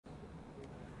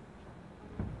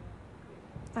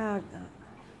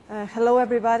Hello,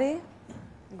 everybody.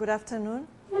 Good afternoon.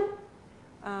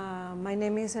 My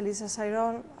name is Elisa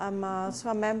Sayrol. I'm also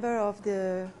a member of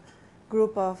the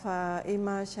group of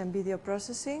image and video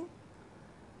processing.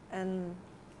 And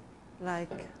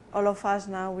like all of us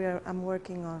now, I'm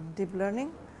working on deep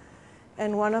learning.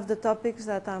 And one of the topics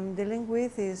that I'm dealing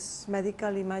with is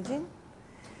medical imaging.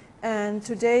 And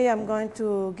today I'm going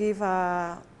to give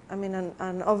an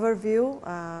overview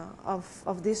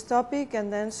of this topic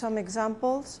and then some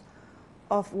examples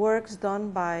of works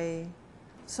done by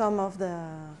some of the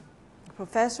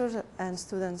professors and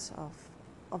students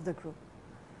of the group.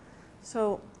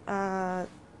 So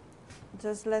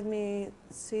just let me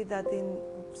see that in,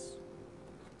 oops. Is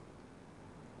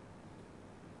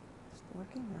it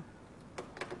working now?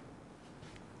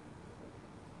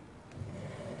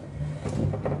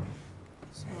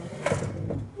 So,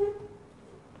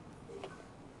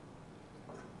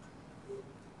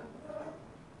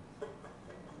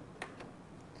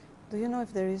 do you know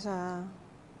if there is a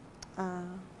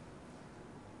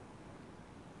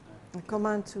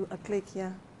command to a click?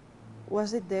 Yeah,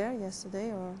 was it there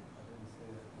yesterday or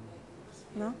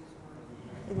no?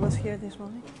 It was here this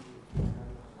morning.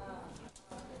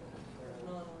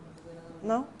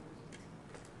 No?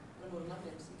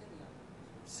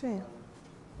 Sí.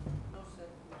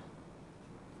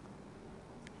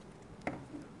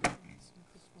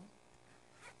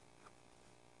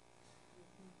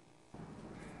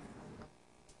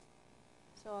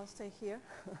 So I'll stay here.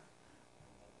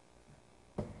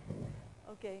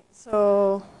 Okay,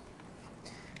 so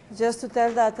just to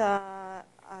tell that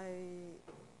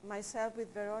myself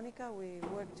with Veronica, we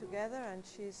work together, and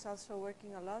she's also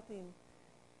working a lot in,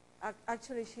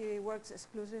 actually she works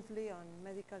exclusively on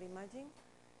medical imaging,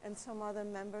 and some other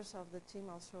members of the team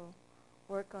also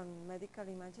work on medical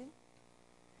imaging.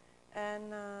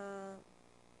 And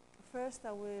first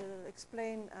I will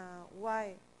explain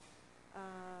why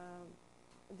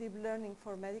deep learning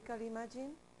for medical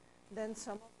imaging, then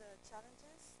some of the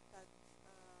challenges that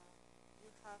we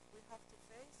have to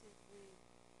face if we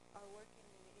are working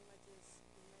in images,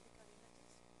 in medical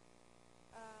images,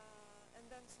 and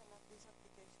then some of these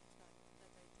applications that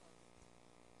I told you.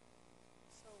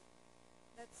 So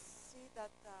let's see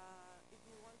that if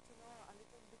you want to know a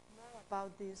little bit more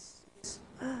about this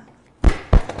I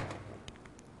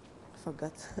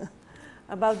forgot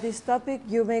about this topic,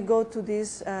 you may go to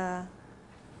this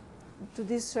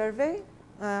survey.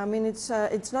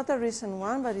 It's not a recent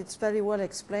one, but it's very well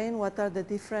explained. What are the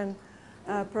different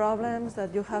problems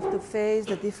that you have to face,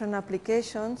 the different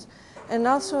applications. And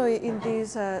also in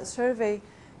this survey,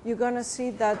 you're going to see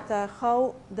that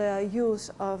how the use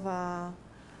of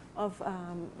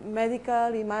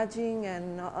medical imaging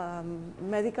and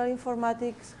medical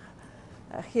informatics,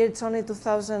 here it's only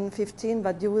 2015,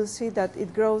 but you will see that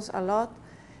it grows a lot,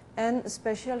 and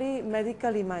especially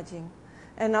medical imaging.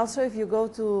 And also if you go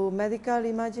to medical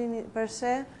imaging per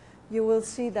se, you will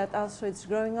see that also it's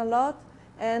growing a lot,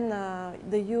 and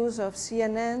the use of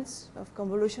CNNs, of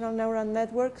convolutional neural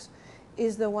networks,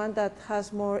 is the one that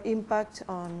has more impact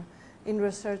in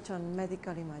research on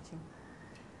medical imaging.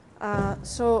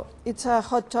 So it's a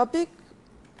hot topic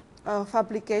of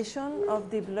application of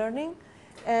deep learning,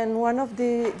 and one of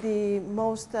the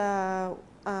most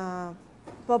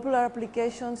popular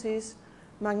applications is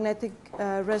magnetic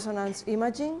resonance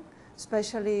imaging,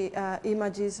 especially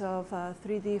images of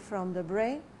 3D from the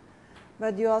brain.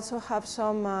 But you also have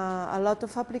a lot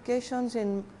of applications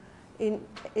in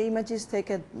images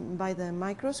taken by the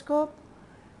microscope,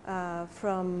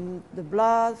 from the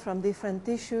blood, from different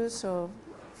tissues. So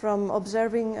from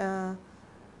observing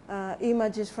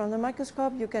images from the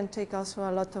microscope, you can take also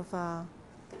a lot of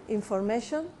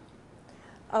information.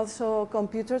 Also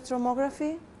computer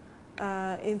tomography.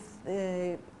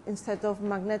 Instead of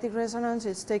magnetic resonance,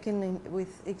 it's taken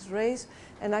with X-rays,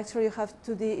 and actually you have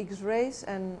 2D X-rays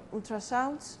and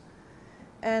ultrasounds.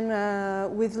 And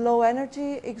with low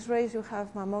energy X-rays, you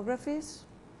have mammographies.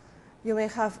 You may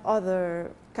have other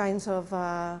kinds of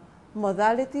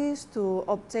modalities to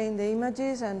obtain the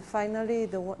images, and finally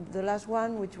the last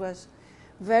one, which was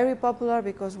very popular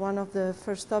because one of the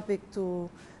first topics to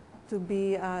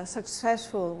be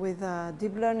successful with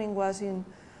deep learning was in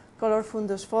color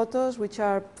fundus photos, which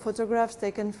are photographs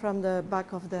taken from the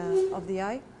back of the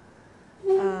eye.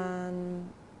 And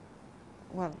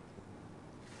well,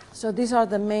 so these are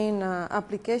the main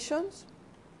applications.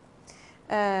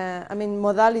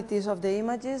 Modalities of the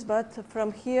images, but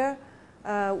from here,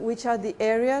 which are the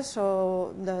areas?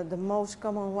 So the most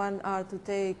common one are to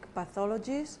take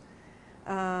pathologies.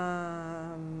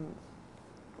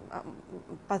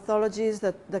 Pathologies,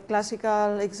 that the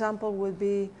classical example would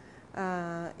be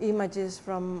images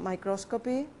from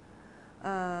microscopy,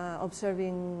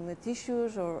 observing the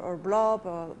tissues or blob,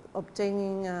 or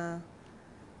obtaining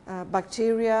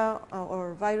bacteria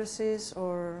or viruses,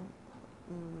 or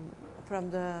from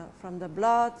the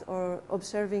blood, or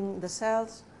observing the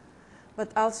cells.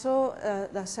 But also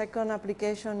the second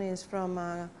application is from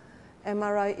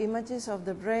MRI images of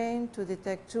the brain to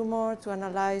detect tumor, to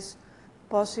analyze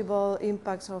possible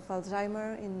impacts of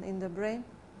Alzheimer in the brain.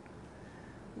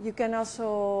 You can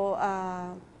also,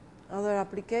 other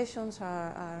applications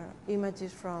are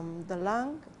images from the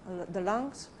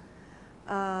lungs,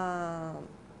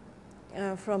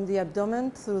 from the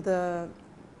abdomen through the,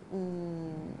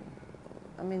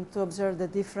 to observe the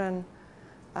different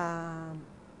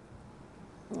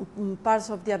parts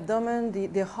of the abdomen,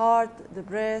 the heart, the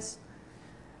breast.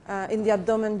 In the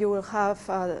abdomen you will have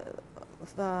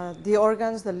the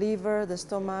organs, the liver, the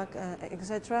stomach,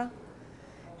 etc.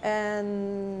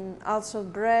 And also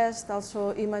breast,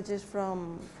 also images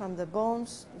from the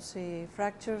bones, to see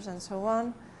fractures and so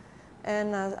on.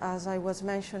 And as I was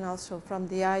mentioned, also from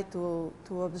the eye to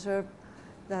observe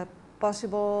the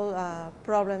possible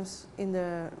problems in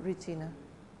the retina.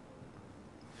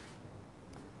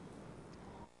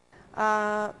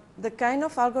 The kind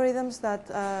of algorithms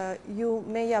that you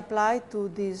may apply to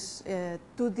these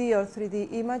 2D or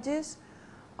 3D images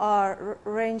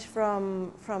range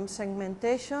from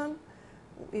segmentation.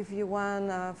 If you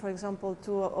want, for example,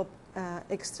 to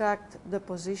extract the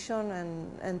position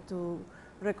and to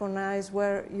recognize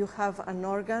where you have an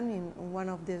organ in one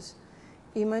of these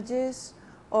images,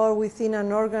 or within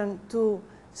an organ to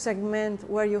segment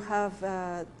where you have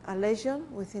a lesion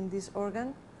within this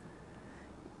organ.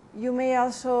 You may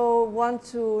also want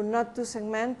to not to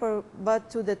segment, but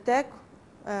to detect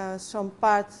some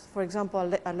parts, for example,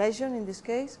 a lesion in this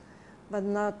case, but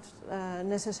not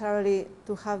necessarily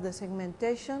to have the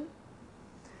segmentation.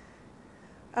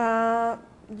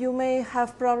 You may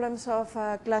have problems of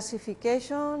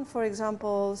classification. For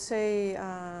example, say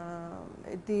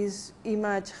this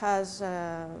image has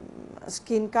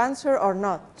skin cancer or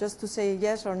not, just to say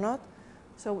yes or not.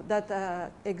 So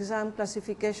that exam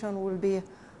classification will be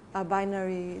a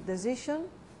binary decision.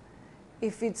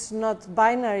 If it's not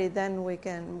binary, then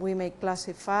we may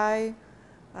classify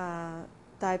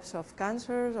types of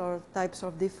cancers or types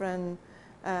of different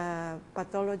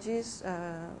pathologies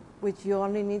which you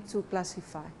only need to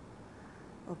classify.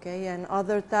 Okay, and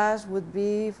other tasks would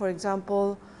be, for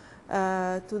example,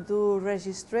 to do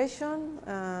registration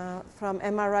from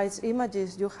MRI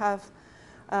images. You have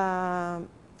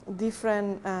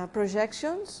different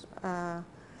projections.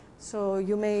 So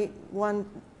you may want,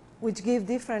 which give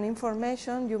different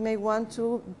information. You may want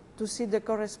to see the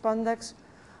correspondence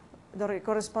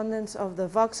of the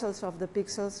voxels of the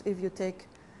pixels if you take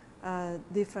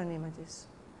different images.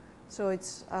 So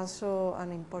it's also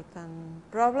an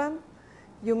important problem.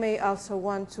 You may also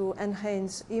want to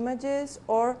enhance images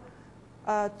or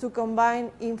to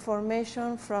combine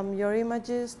information from your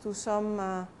images to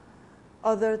some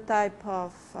other type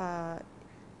of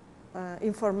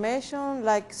information,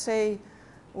 like say,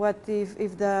 what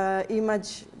if the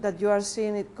image that you are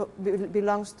seeing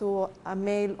belongs to a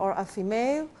male or a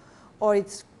female, or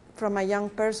it's from a young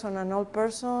person, an old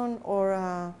person,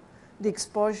 or the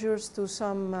exposures to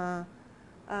some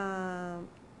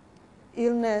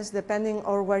illness depending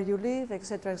on where you live,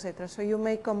 etc., etc. So you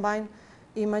may combine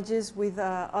images with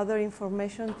other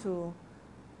information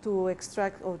to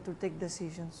extract or to take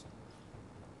decisions.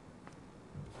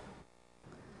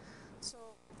 So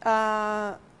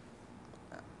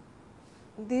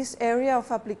this area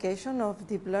of application of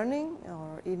deep learning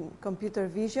or in computer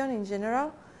vision in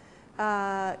general,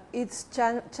 it's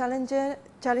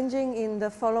challenging in the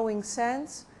following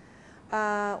sense.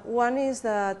 One is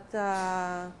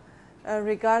that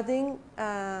regarding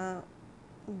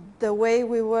the way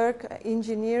we work,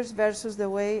 engineers, versus the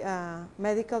way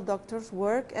medical doctors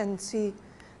work, and see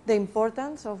the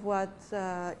importance of what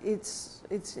it's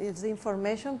the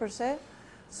information per se.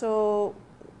 So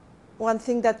one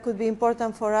thing that could be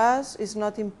important for us is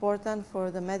not important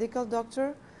for the medical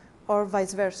doctor, or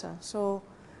vice versa. So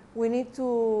we need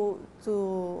to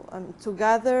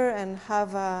gather and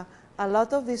have a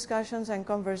lot of discussions and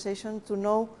conversation to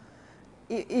know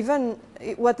even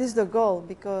what is the goal,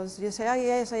 because you say, oh,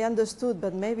 yes, I understood,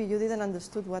 but maybe you didn't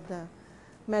understood what the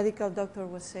medical doctor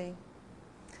was saying.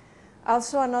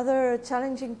 Also, another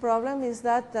challenging problem is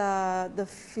that the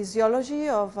physiology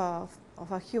of a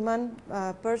human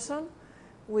person,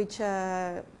 which,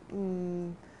 for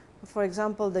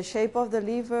example, the shape of the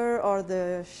liver or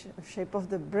the shape of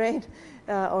the brain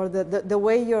or the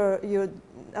way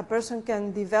a person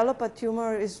can develop a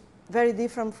tumor is very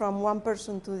different from one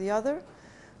person to the other.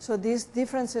 So these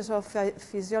differences of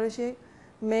physiology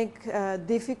make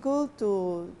difficult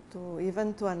to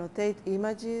even to annotate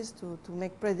images, to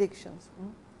make predictions.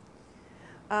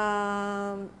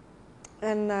 And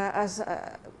as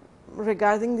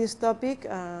regarding this topic,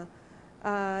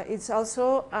 it's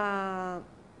also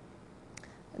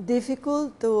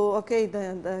difficult to, okay,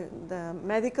 the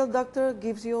medical doctor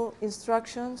gives you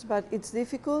instructions, but it's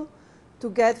difficult to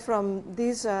get from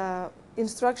these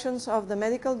instructions of the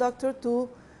medical doctor to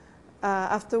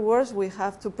afterwards we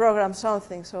have to program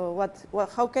something. So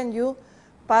how can you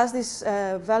pass this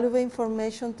valuable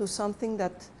information to something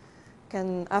that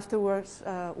can afterwards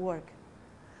work?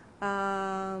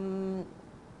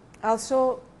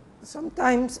 Also,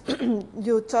 sometimes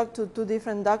you talk to two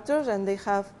different doctors and they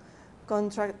have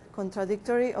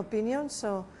contradictory opinions,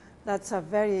 so that's a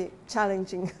very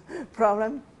challenging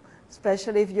problem,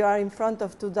 especially if you are in front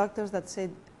of two doctors that say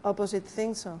opposite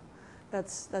things, so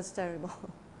that's terrible.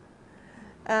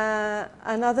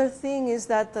 Another thing is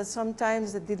that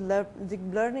sometimes the deep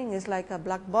learning is like a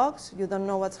black box. You don't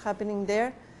know what's happening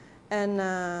there, and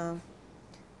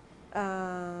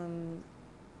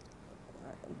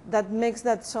that makes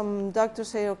that some doctors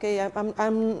say, okay,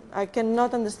 I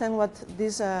cannot understand what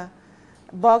this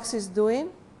box is doing.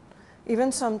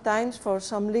 Even sometimes for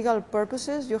some legal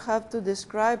purposes, you have to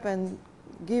describe and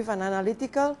give an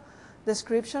analytical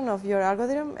description of your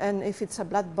algorithm, and if it's a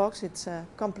black box, it's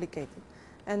complicated.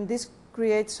 And this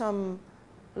creates some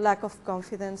lack of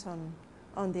confidence on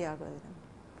the algorithm.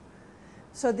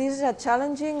 So this is a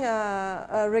challenging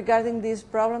regarding this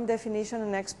problem definition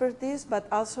and expertise, but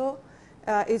also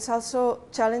it's also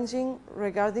challenging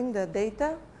regarding the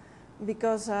data,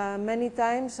 because many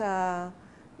times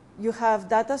you have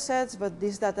data sets, but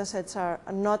these data sets are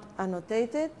not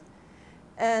annotated.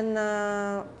 And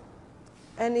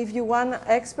if you want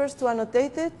experts to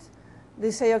annotate it,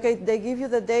 they say, okay, they give you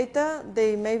the data,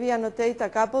 they maybe annotate a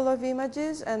couple of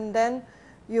images, and then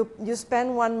you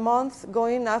spend 1 month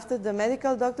going after the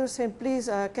medical doctor saying, please,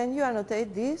 can you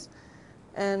annotate this?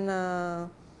 And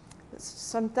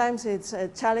sometimes it's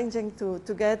challenging to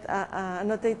get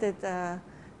annotated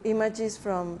images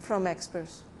from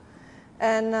experts.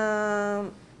 And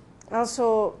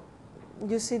also,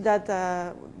 you see that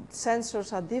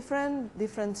sensors are different.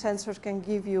 Different sensors can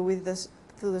give you with this,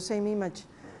 to the same image,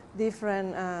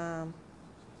 different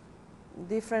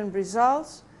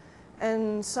results.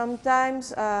 And sometimes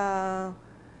there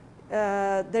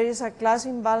is a class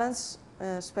imbalance,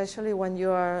 especially when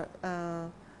you are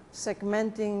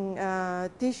segmenting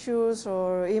tissues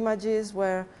or images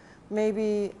where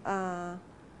maybe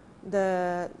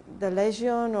the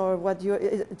lesion or what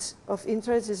it's of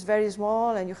interest is very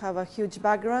small and you have a huge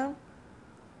background,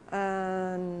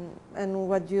 and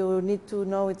what you need to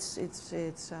know it's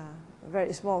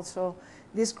very small. So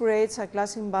this creates a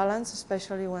class imbalance,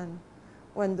 especially when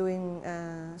doing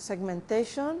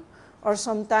segmentation, or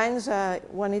sometimes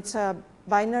when it's a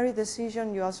binary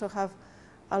decision, you also have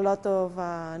a lot of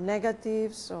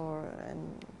negatives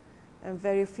and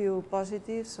very few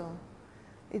positives. So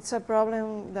it's a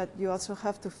problem that you also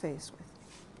have to face with.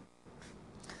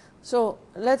 So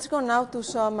let's go now to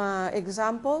some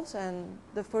examples, and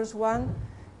the first one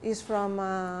is from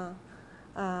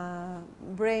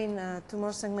brain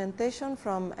tumor segmentation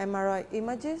from MRI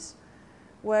images,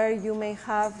 where you may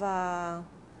have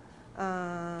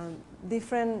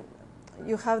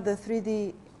you have the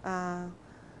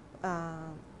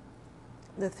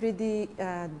 3D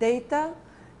data,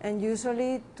 and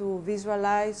usually to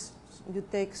visualize, you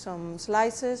take some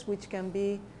slices, which can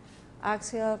be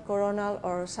axial, coronal,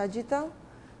 or sagittal,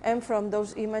 and from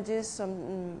those images,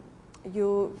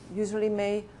 you usually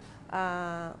may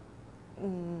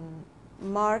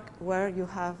mark where you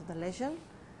have the lesion.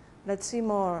 Let's see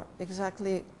more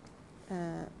exactly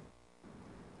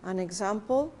an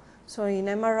example. So in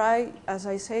MRI, as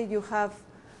I say, you have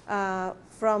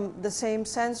from the same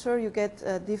sensor, you get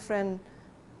different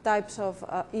types of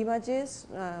images,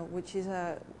 which is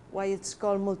why it's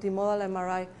called multimodal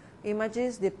MRI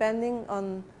images. Depending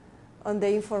on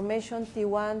the information,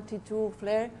 T1, T2,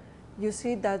 flare, you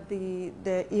see that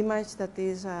the image that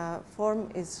is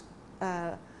formed is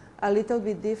a little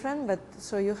bit different, but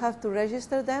so you have to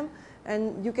register them,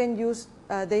 and you can use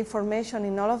the information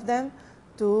in all of them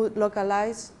to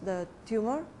localize the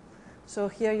tumor. So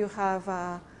here you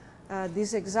have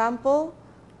this example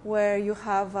where you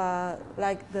have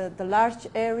like the large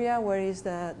area where is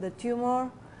the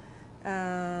tumor,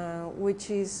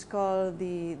 which is called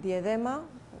the edema,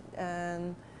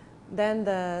 and then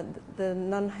the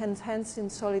non-enhancing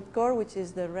solid core, which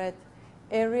is the red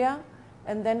area,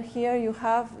 And then here you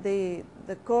have the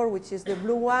core, which is the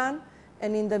blue one,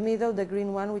 and in the middle the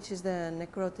green one, which is the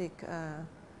necrotic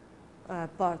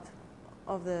part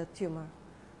of the tumor.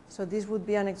 So this would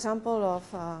be an example of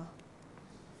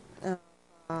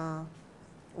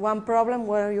one problem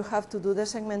where you have to do the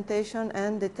segmentation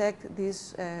and detect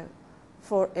these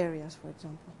 4 areas, for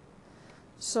example.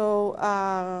 So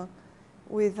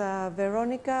with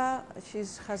Veronica, she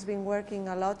has been working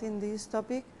a lot in this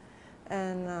topic,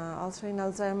 and also in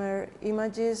Alzheimer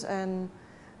images, and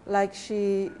like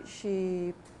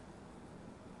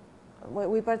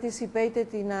we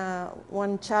participated in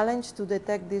one challenge to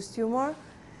detect this tumor,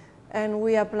 and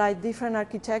we applied different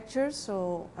architectures.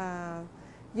 So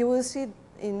you will see,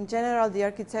 in general, the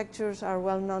architectures are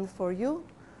well known for you,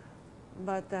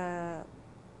 but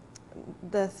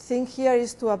the thing here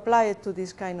is to apply it to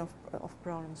this kind of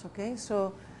problems. Okay,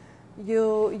 so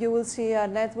you will see a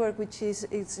network which is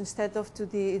instead of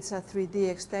 2D, it's a 3D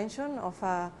extension of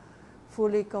a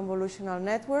fully convolutional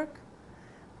network.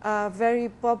 Very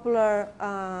popular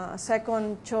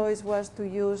second choice was to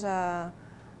use a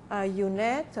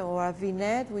UNet or a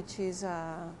VNet, which is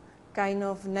a kind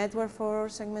of network for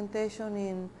segmentation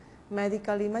in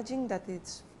medical imaging that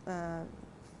it's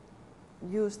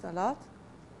used a lot.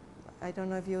 I don't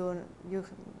know if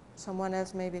someone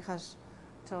else maybe has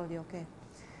told you, okay.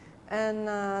 And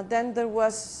then there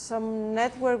was some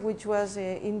network which was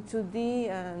in 2D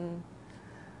and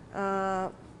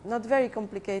not very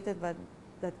complicated, but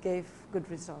that gave good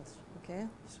results, okay.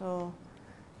 So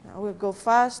I will go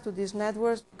fast to these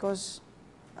networks because,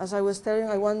 as I was telling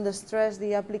you, I want to stress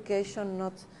the application,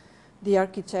 not the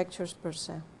architectures per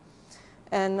se.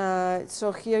 And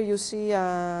so here you see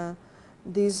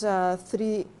this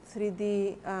 3D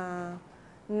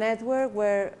network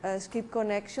where skip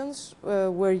connections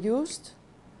were used.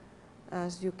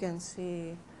 As you can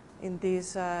see in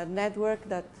this network,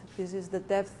 that this is the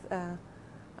depth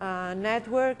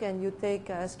network, and you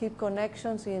take skip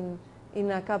connections in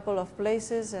a couple of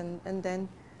places, and then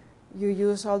you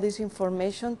use all this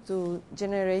information to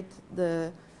generate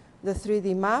the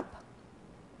 3D map.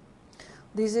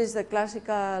 This is the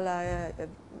classical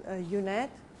UNet.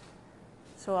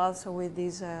 So also with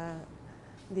these,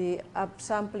 the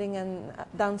upsampling and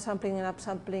downsampling and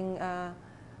upsampling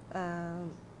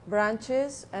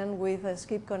branches, and with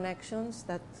skip connections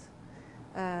that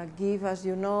give, as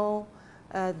you know,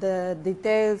 the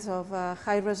details of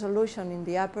high resolution in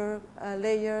the upper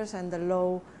layers and the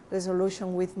low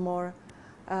resolution with more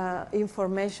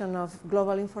information of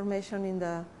global information in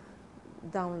the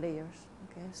down layers.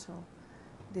 Okay, so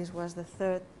this was the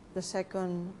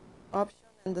second option,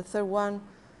 and the third one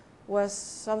was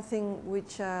something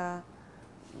which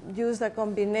used a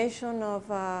combination of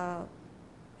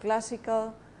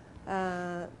classical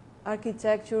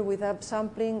architecture with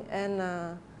upsampling and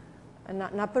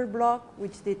an upper block,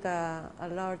 which did a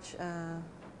large,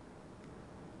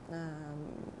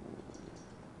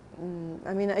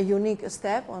 I mean, a unique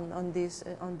step on this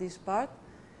part,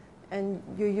 and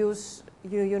you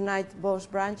unite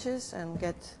both branches and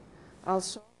get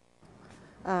also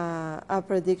a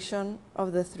prediction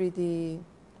of the 3D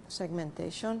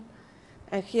segmentation.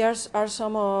 And here are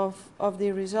some of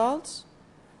the results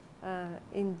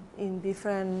in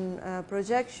different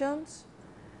projections,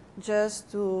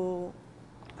 just to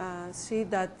see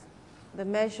that the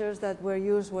measures that were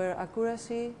used were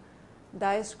accuracy,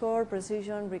 die score,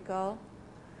 precision, recall.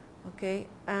 Okay,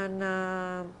 and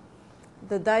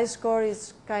the die score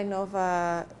is kind of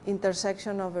an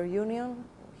intersection over union.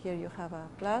 Here you have a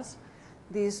plus.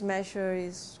 This measure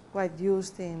is quite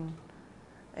used in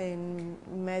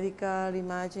medical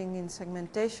imaging in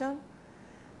segmentation,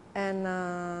 and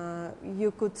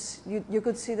you could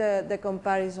see the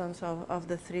comparisons of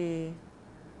the three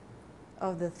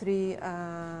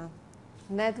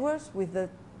networks with the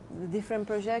different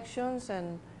projections,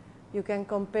 and you can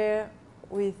compare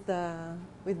with the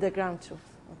ground truth.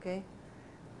 Okay,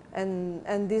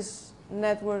 and this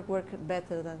network worked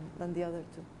better than the other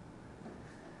two.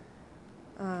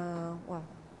 Well,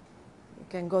 you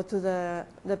can go to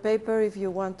the paper if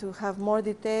you want to have more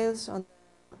details on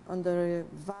the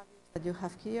values that you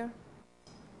have here.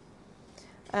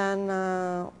 And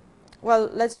well,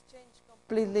 let's change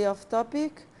completely off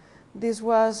topic. This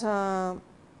was a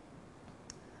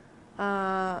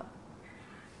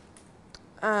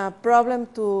problem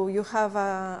you have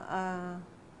an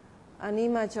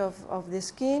image of the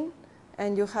skin,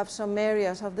 and you have some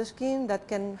areas of the skin that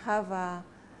can have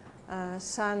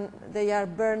sun, they are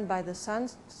burned by the sun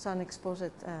exposed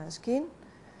skin.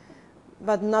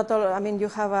 But not all, I mean, you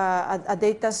have a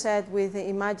data set with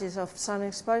images of sun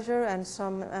exposure and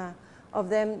some of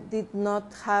them did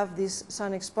not have this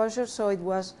sun exposure, so it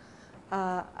was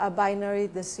a binary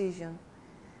decision.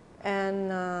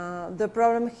 And the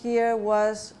problem here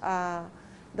was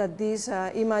that these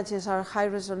images are high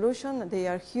resolution, they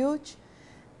are huge,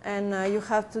 and you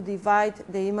have to divide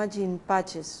the image in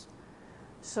patches.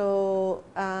 So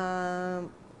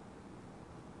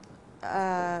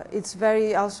it's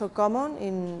very also common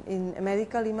in a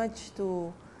medical image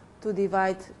to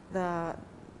divide the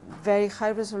very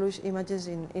high resolution images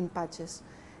in patches.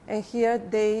 And here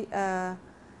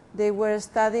they were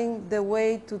studying the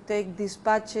way to take these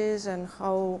patches and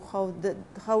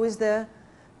how is the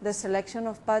selection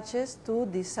of patches to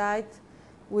decide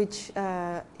which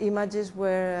images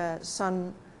were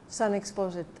sun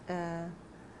exposed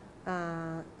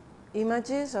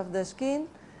images of the skin,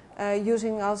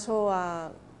 using also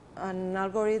an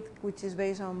algorithm which is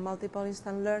based on multiple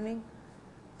instant learning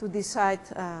to decide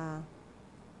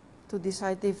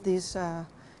if these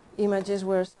images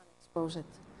were sun exposed.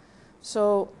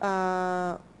 So,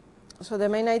 so the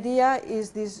main idea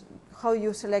is this: how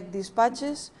you select these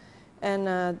patches,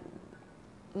 and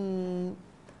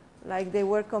like they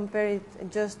were compared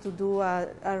just to do a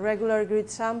regular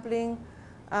grid sampling,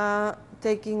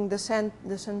 taking the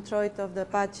centroid of the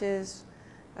patches,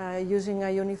 using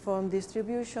a uniform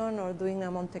distribution, or doing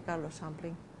a Monte Carlo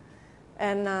sampling.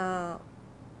 And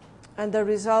the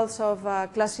results of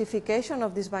classification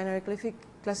of this binary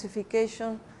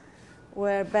classification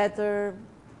were better.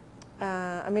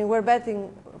 I mean, we're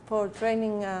betting for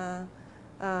training,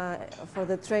 for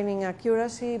the training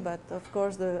accuracy, but of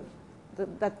course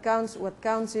that counts. What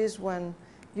counts is when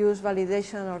you use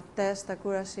validation or test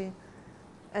accuracy,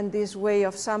 and this way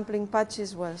of sampling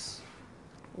patches was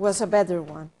a better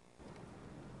one.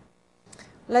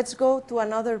 Let's go to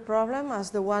another problem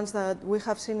as the ones that we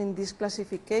have seen in this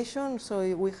classification. So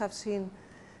we have seen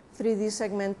 3D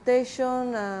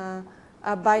segmentation,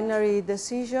 a binary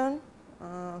decision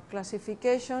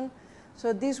classification.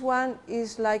 So this one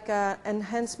is like an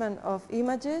enhancement of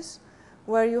images,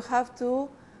 where you have to,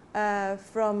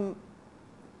 from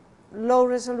low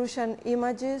resolution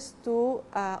images to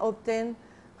obtain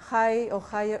high or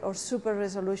higher or super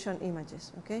resolution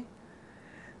images. Okay.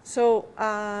 So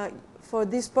for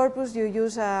this purpose, you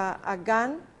use a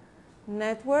GAN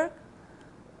network,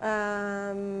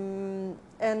 and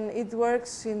it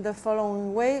works in the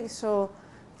following way. So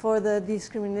for the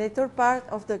discriminator part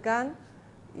of the GAN,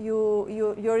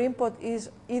 your input is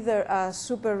either a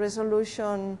super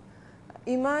resolution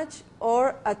image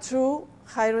or a true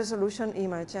high resolution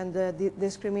image, and the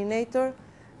discriminator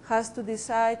has to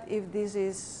decide if this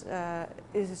is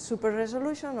super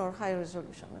resolution or high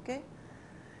resolution. Okay.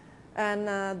 And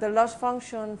the loss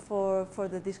function for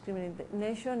the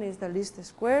discrimination is the least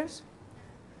squares.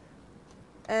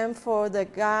 And for the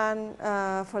GAN,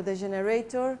 for the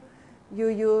generator, you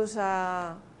use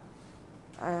a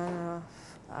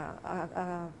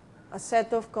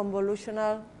set of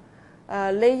convolutional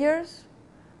layers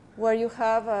where you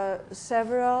have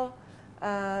several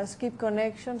skip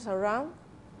connections around.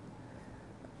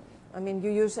 I mean,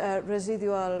 you use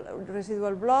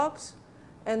residual blocks,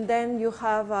 and then you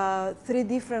have 3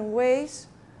 different ways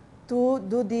to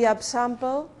do the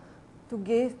upsample to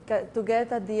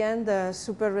get at the end the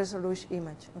super resolution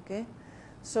image. Okay,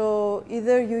 so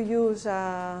either you use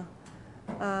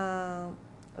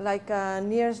like a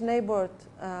nearest neighbor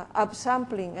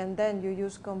upsampling, and then you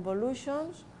use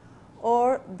convolutions,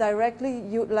 or directly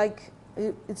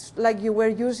it's like you were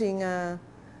using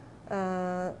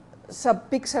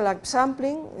subpixel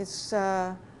upsampling. It's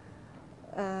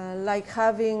like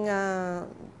having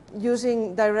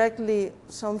using directly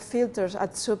some filters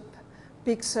at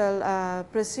subpixel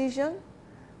precision,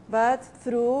 but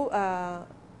through I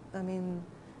mean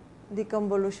the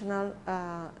convolutional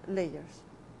layers.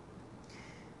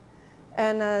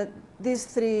 And these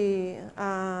 3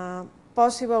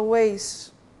 possible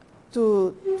ways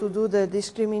to do the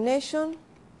discrimination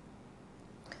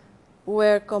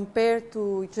were compared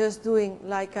to just doing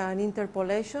like an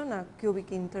interpolation, a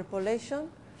cubic interpolation,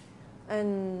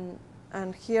 and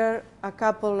here a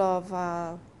couple of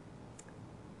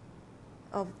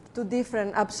 2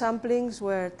 different upsamplings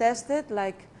were tested,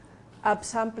 like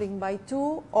upsampling by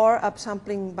 2 or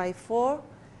upsampling by 4,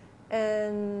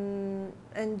 and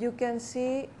you can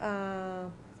see.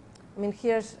 I mean,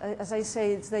 here's, as I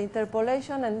say, it's the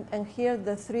interpolation, and here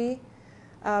the 3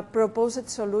 proposed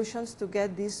solutions to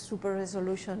get this super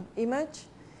resolution image.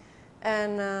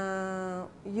 And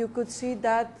you could see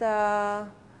that,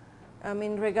 I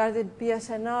mean, regarding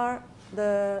PSNR,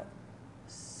 the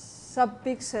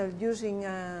subpixel using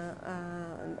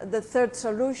the 3rd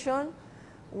solution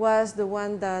was the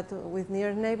one that, with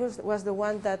near neighbors, was the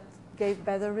one that gave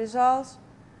better results.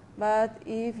 But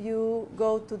if you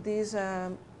go to this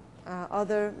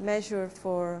other measure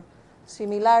for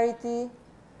similarity,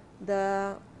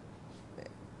 the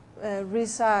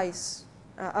resize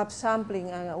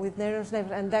upsampling with neighbors,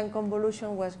 and then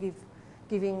convolution was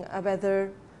giving a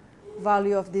better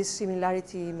value of this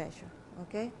similarity measure.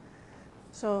 Okay,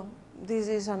 so this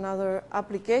is another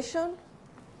application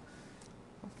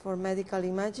for medical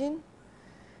imaging.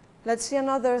 Let's see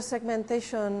another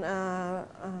segmentation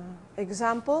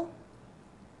example.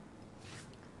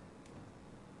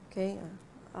 Okay,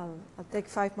 I'll take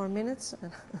 5 more minutes.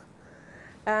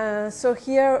 So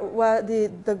here,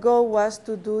 the goal was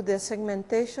to do the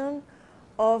segmentation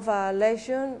of a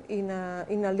lesion in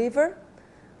a liver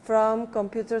from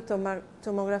computer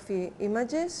tomography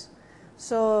images.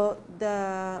 So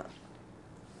the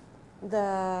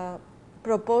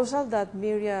proposal that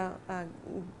Mirja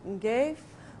gave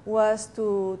was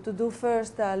to do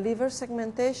first liver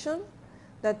segmentation.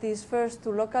 That is, first to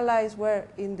localize where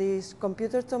in this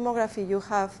computer tomography you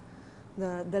have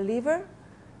the liver.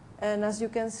 And as you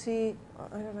can see,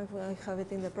 I don't know if I have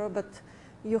it in the pro, but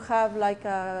you have like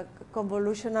a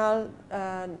convolutional,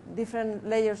 different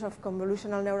layers of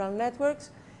convolutional neural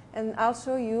networks. And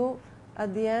also you,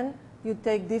 at the end, you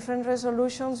take different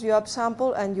resolutions, you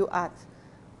upsample, and you add.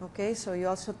 Okay, so you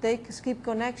also take skip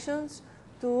connections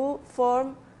to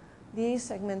form the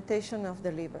segmentation of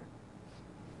the liver.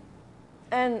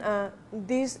 And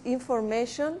this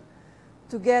information,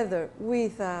 together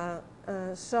with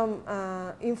some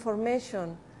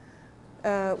information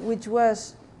which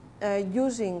was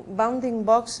using bounding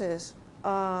boxes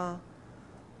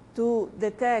to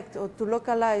detect or to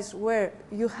localize where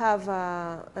you have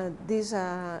these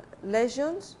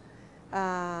lesions,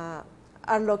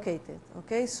 are located.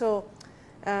 Okay, so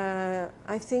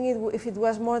I think if it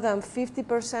was more than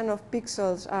 50% of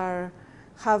pixels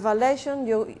have a lesion,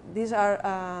 these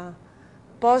are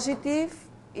positive.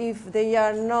 If they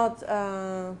are not,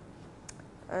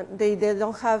 they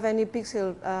don't have any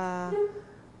pixel,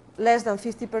 less than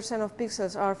 50% of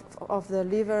pixels are of the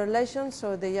liver lesion,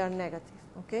 so they are negative.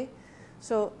 Okay,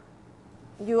 so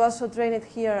you also train it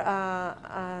here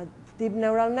a deep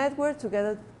neural network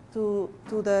together to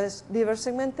the liver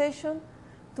segmentation,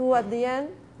 to at the end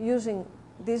using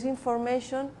this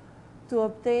information to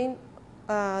obtain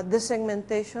the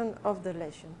segmentation of the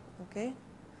lesion. Okay,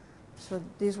 so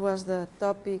this was the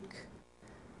topic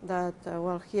that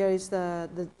well, here is the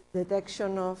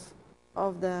detection of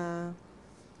the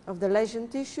lesion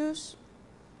tissues,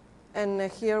 and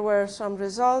here were some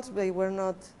results. They were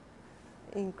not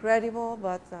incredible,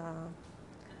 but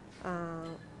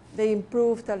they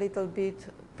improved a little bit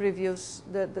previous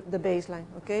the baseline.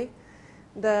 Okay,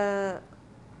 the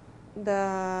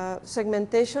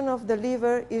segmentation of the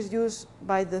liver is used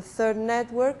by the third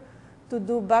network to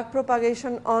do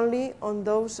backpropagation only on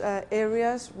those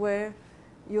areas where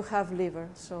you have liver.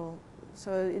 So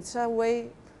it's a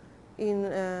way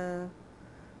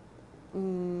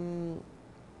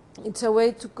it's a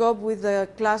way to cope with the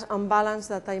class unbalance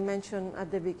that I mentioned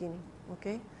at the beginning.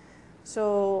 Okay,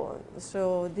 so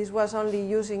this was only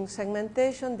using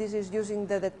segmentation. This is using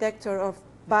the detector of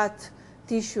bad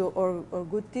tissue or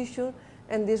good tissue,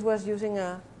 and this was using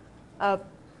a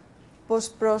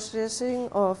post-processing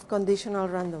of conditional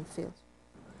random fields.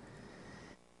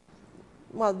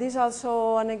 Well, this is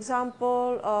also an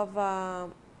example of,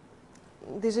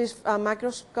 this is a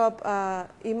microscope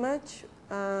image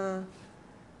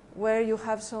where you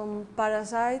have some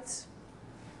parasites,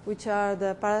 which are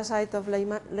the parasite of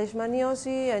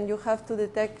leishmaniasis, and you have to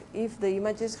detect if the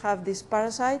images have this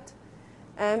parasite,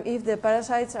 and if the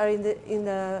parasites are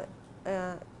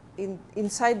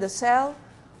inside the cell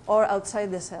or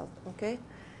outside the cell. Okay,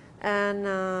 and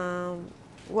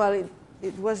well,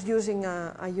 it was using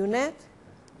a UNet.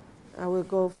 I will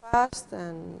go fast,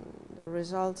 and the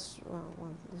results.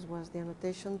 Well, this was the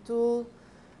annotation tool,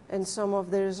 and some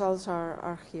of the results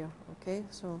are here. Okay,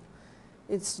 so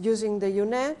it's using the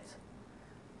UNet.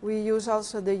 We use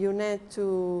also the UNet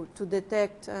to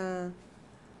detect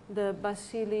the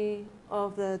bacilli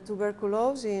of the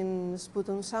tuberculosis in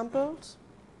sputum samples.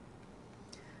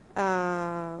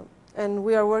 And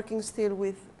we are working still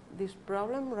with this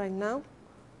problem right now.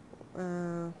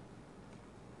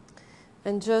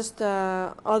 And just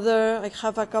I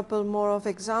have a couple more of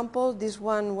examples. This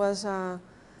one was,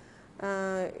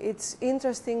 it's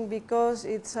interesting because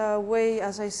it's a way,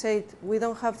 as I said, we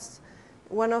don't have,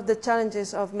 one of the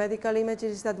challenges of medical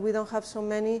images is that we don't have so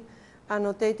many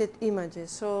annotated images.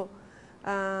 So,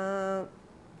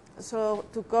 so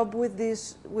to cope with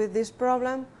this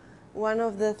problem, one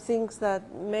of the things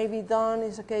that may be done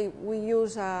is, okay, we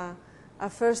use a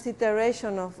first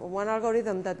iteration of one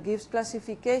algorithm that gives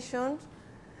classifications,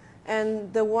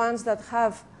 and the ones that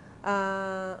have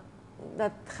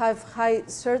high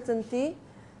certainty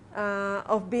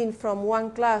of being from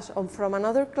one class or from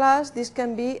another class, this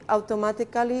can be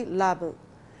automatically labeled.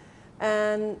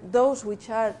 And those which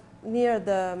are near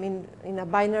the, in a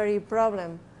binary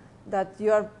problem, that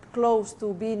you are close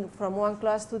to being from one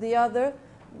class to the other,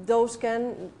 those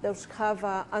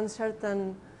have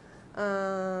uncertain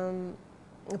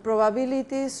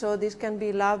probabilities, so this can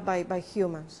be labeled by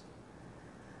humans.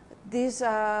 This,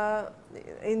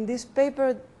 in this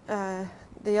paper,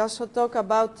 they also talk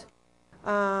about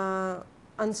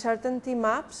uncertainty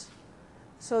maps.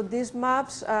 So these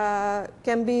maps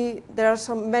can be, there are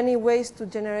many ways to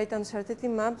generate uncertainty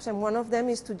maps, and one of them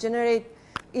is to generate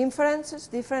inferences,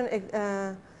 different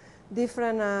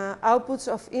outputs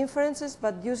of inferences,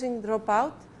 but using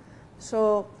dropout.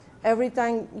 So every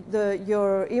time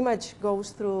your image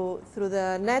goes through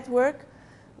the network,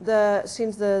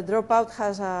 since the dropout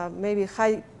has a maybe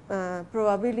high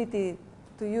probability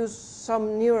to use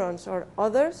some neurons or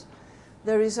others,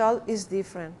 the result is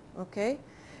different, okay?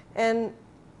 And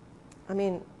I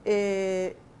mean,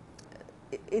 it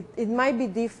might be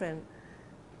different.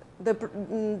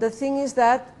 The thing is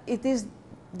that it is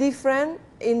different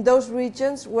in those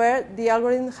regions where the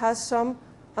algorithm has some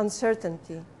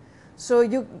uncertainty. So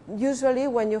usually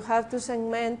when you have to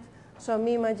segment some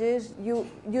images,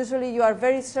 usually you are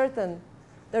very certain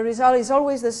the result is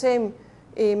always the same,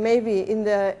 maybe in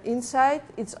the inside,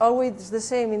 it's always the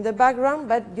same in the background,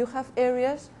 but you have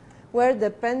areas where,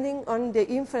 depending on the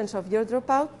inference of your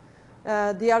dropout,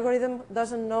 the algorithm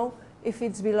doesn't know if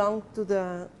it's belong to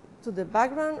the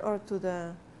background or to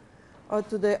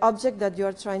the object that you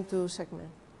are trying to segment.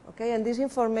 Okay, and this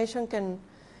information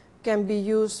can be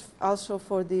used also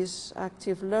for this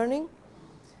active learning.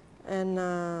 And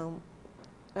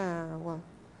well,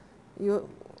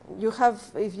 you have,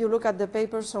 if you look at the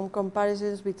paper, some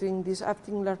comparisons between this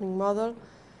active learning model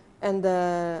and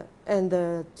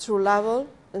the true level,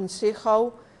 and see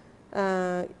how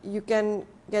you can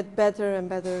get better and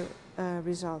better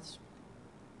results.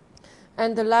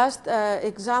 And the last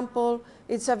example,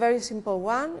 it's a very simple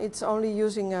one. It's only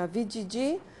using a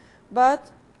VGG, but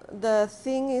the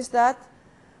thing is that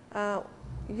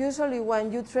usually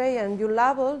when you train and you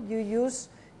label,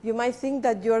 you might think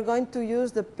that you are going to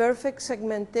use the perfect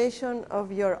segmentation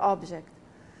of your object.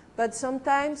 But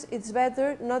sometimes it's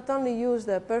better not only use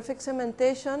the perfect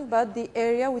segmentation, but the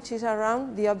area which is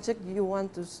around the object you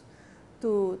want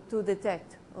to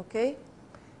detect, okay?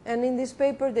 And in this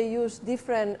paper, they use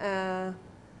different, I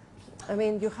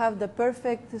mean, you have the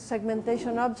perfect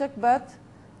segmentation object, but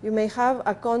you may have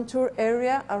a contour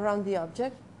area around the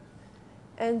object.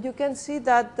 And you can see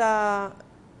that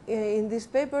in this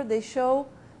paper, they show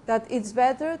that it's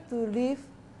better to leave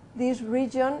this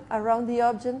region around the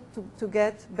object to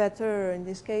get better, in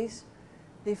this case,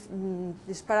 these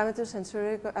parameters,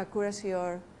 sensoric accuracy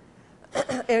or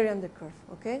area under curve,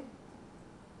 okay?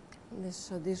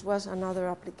 So this was another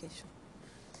application.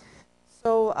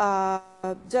 So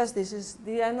just this is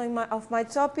the end of my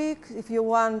topic. If you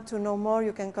want to know more,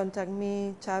 you can contact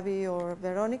me, Xavi, or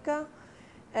Veronica.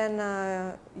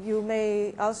 And you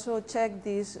may also check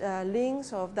these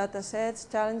links of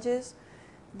datasets, challenges.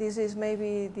 This is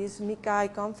maybe this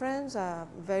MICAI conference,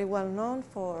 very well known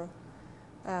for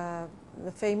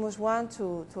the famous one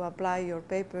to apply your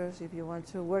papers if you want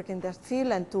to work in that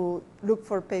field, and to look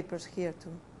for papers here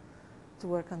to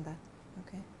work on that.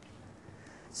 Okay.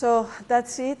 So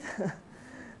that's it.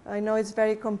 I know it's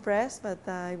very compressed, but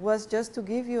it was just to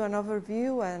give you an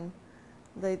overview and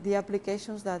the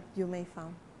applications that you may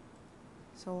find.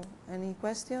 So any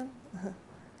question?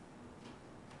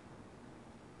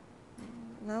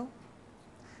 No?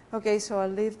 Okay, so I'll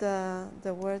leave the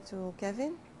word to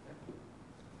Kevin.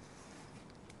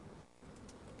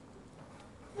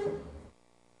 I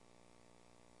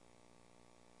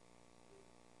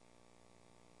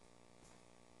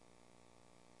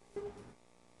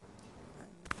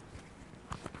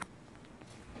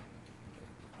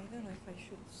don't know if I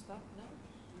should stop now.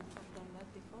 You have done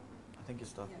that before. I think you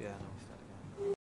stopped, yeah. No, we started.